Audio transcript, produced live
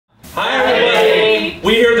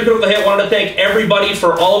here at the Critical Hit wanted to thank everybody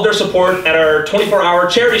for all of their support at our 24-hour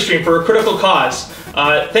charity stream for a critical cause.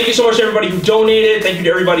 Thank you so much to everybody who donated. Thank you to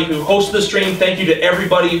everybody who hosted the stream. Thank you to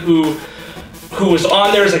everybody who was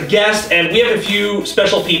on there as a guest. And we have a few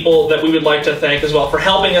special people that we would like to thank as well for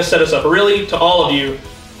helping us set us up. Really, to all of you,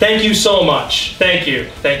 thank you so much. Thank you.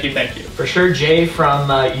 Thank you. Thank you. For sure, Jay from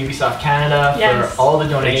Ubisoft Canada for all the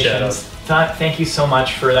donations. Thank you so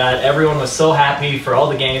much for that. Everyone was so happy for all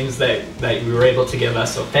the games that you were able to give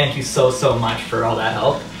us. So thank you so much for all that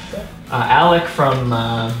help. Alec from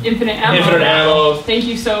Infinite Ammo. Thank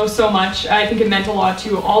you so much. I think it meant a lot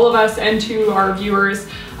to all of us and to our viewers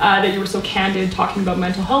that you were so candid talking about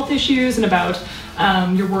mental health issues and about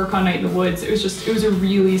your work on Night in the Woods. It was a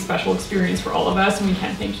really special experience for all of us, and we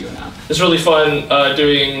can't thank you enough. It's really fun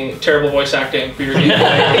doing terrible voice acting for your game.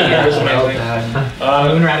 It was amazing.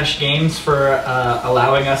 Moonradish Games for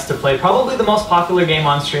allowing us to play probably the most popular game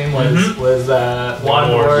on stream was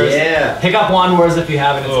Wand Wars. Yeah. Pick up Wand Wars if you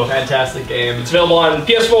haven't. It's a fantastic game. It's available on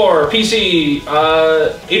PS4, PC,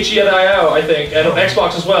 itch.io, I think, and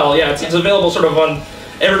Xbox as well. Yeah, it's available sort of on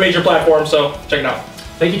every major platform, so check it out.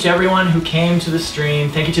 Thank you to everyone who came to the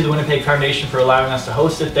stream. Thank you to the Winnipeg Foundation for allowing us to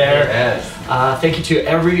host it there. Yes. Thank you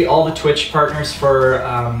to all the Twitch partners for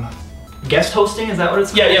guest hosting. Is that what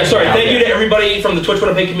it's called? Yeah. Sorry. Thank you to everybody from the Twitch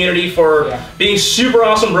Winnipeg community for being super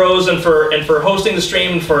awesome bros and for hosting the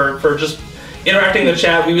stream and for just interacting in the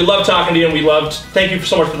chat. We love talking to you, and thank you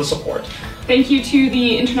so much for the support. Thank you to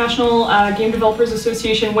the International Game Developers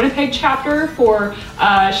Association Winnipeg chapter for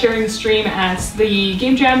sharing the stream at the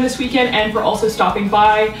Game Jam this weekend and for also stopping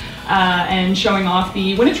by and showing off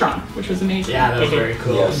the Winnitron, which was amazing. Yeah, that was very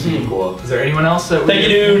cool. Yeah, super cool. Is there anyone else that Thank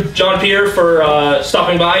you to John Pierre for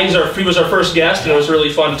stopping by. He was our first guest, and it was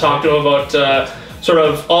really fun to talk to him about sort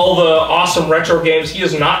of all the awesome retro games he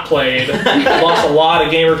has not played. Lost a lot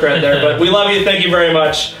of gamer cred there, but we love you. Thank you very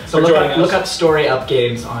much for joining us. Look up Story Up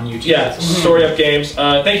Games on YouTube. Yeah, Story Up Games.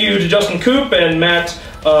 Thank you to Justin Coop and Matt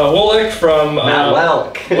Wolick from... Matt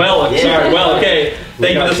Welk. Welk, sorry. Well, okay.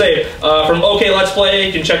 Thank you for the save. From OK Let's Play,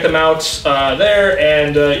 you can check them out there.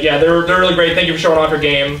 And yeah, they're really great. Thank you for showing off your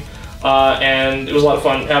game. And it was a lot of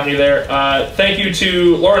fun having you there. Thank you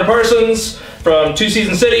to Lauren Parsons from Two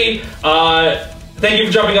Season City. Thank you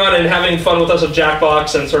for jumping on and having fun with us at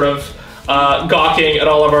Jackbox and sort of gawking at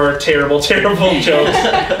all of our terrible jokes.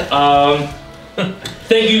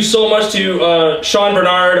 Thank you so much to Sean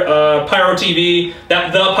Bernard, Pyro TV,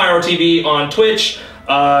 the Pyro TV on Twitch.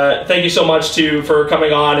 Thank you so much for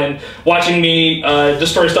coming on and watching me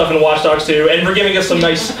destroy stuff in Watch Dogs 2, and for giving us some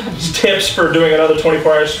nice tips for doing another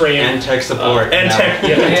 24-hour stream. And tech support. And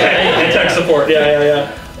tech support.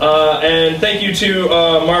 Yeah. And thank you to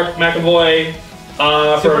Mark McAvoy.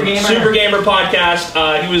 From Super Gamer Podcast.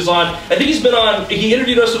 He was on, I think he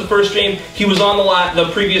interviewed us for the first stream. He was on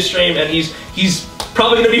the previous stream, and he's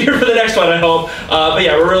probably going to be here for the next one, I hope. But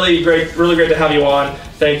yeah, we're really great to have you on.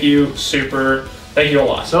 Thank you, thank you a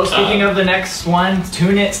lot. So speaking of the next one,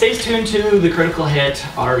 stay tuned to the Critical Hit,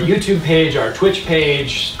 our YouTube page, our Twitch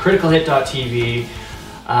page, criticalhit.tv.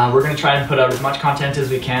 We're going to try and put out as much content as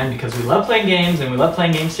we can because we love playing games and we love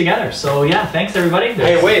playing games together. So yeah, thanks everybody.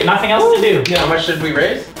 There's nothing else to do. How much did we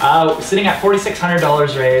raise? Sitting at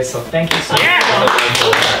 $4,600 raised, so thank you so much. Very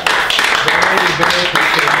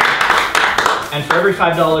appreciated. And for every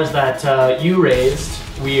 $5 that you raised,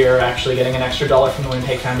 we are actually getting an extra $1 from the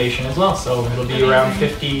Winnipeg Foundation as well. So it'll be around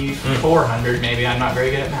 $5,400 maybe. I'm not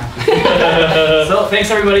very good at math. So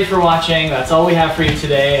thanks everybody for watching. That's all we have for you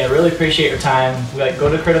today. I really appreciate your time. Go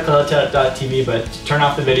to criticalhit.tv, but turn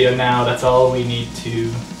off the video now. That's all we need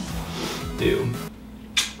to do.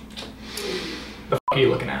 The f are you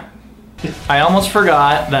looking at? I almost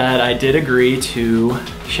forgot that I did agree to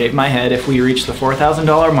shave my head if we reach the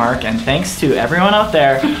 $4,000 mark, and thanks to everyone out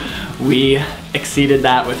there, we exceeded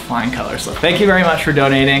that with flying colors. So thank you very much for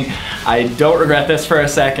donating. I don't regret this for a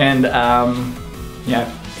second. Yeah,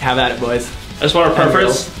 have at it, boys. I just want to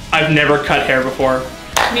preface, I've never cut hair before.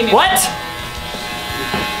 What?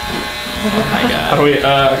 Oh my god. How do we,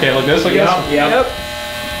 okay, like this, I guess? Yep.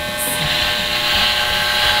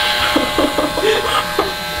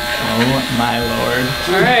 Oh my lord.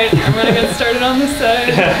 Alright, I'm gonna get started on this side.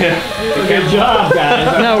 Good job,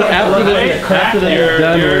 guys. No, after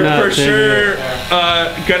you're for sure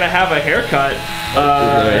gonna have a haircut.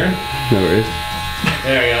 No worries.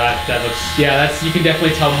 There you go, that looks... Yeah, you can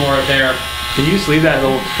definitely tell more there. Can you just leave that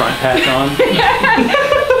little front patch on?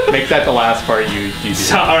 Make that the last part you do.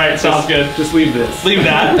 Alright, sounds good. Just leave this. Leave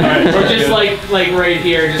that. Alright. Or just like right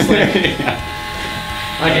here, just like...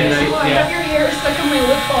 I have your hair stuck on my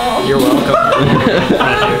lip balm. You're welcome.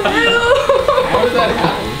 How did that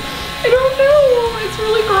happen? I don't know. It's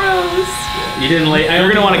really You didn't lay. You're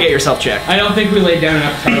gonna want to get yourself checked. I don't think we laid down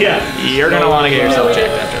enough time. Yeah. You're gonna want to get yourself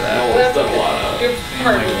checked after that. That's done a lot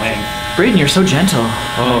of. Braden, you're so gentle.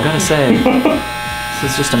 I gotta say,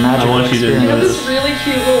 this is just a magical experience. You have this really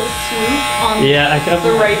cute little swoop on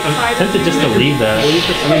the right side. I'm tempted just to leave that. I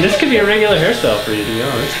mean, this could be a regular hairstyle for you, to be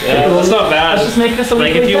honest. Yeah, that's not bad. Let's just make this a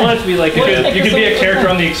Like, if you want it to be like, You could be a character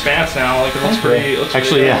on The Expanse now. Like, it looks pretty.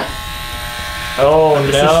 Actually, yeah. Oh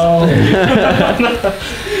no!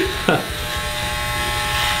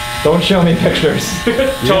 Don't show me pictures.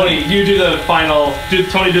 Tony, you do the final.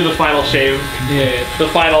 Tony, do the final shave. Yeah. The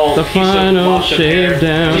final. The piece final of shave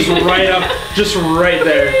down. Just right up. Just right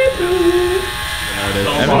there.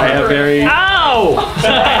 I have very. Ow!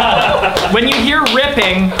 When you hear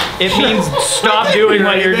ripping, it means stop doing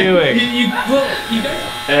what you're doing.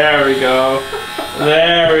 There we go.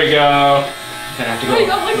 There we go. Oh, you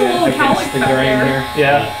got like a little cowlick back there.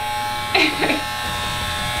 Yeah.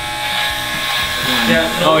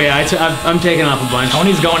 Oh yeah, I'm taking off a bunch.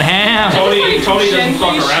 Tony's going ham. Tony doesn't Gently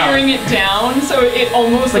fuck around. shearing it down so it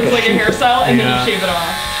almost looks like a hairstyle, and then you shave it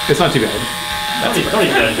off. It's not too bad. Tony's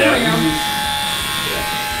got it There we down. go.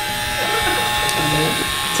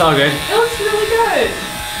 It's all good. It looks really good.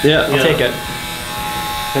 Yeah. I'll take it.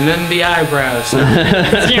 And then the eyebrows.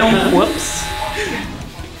 Whoops.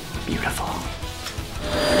 Beautiful.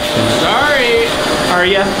 Sorry. Are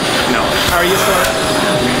ya? No. Are you sorry?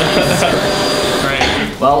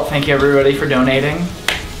 Right. Well, thank you everybody for donating.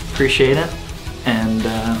 Appreciate it. And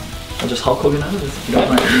I'll just Hulk Hogan out of this if you don't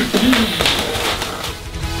mind.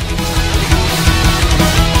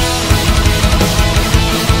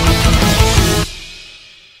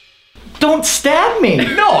 Don't stab me!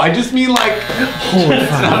 No, I just mean like.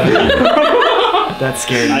 That's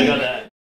scary. I got that.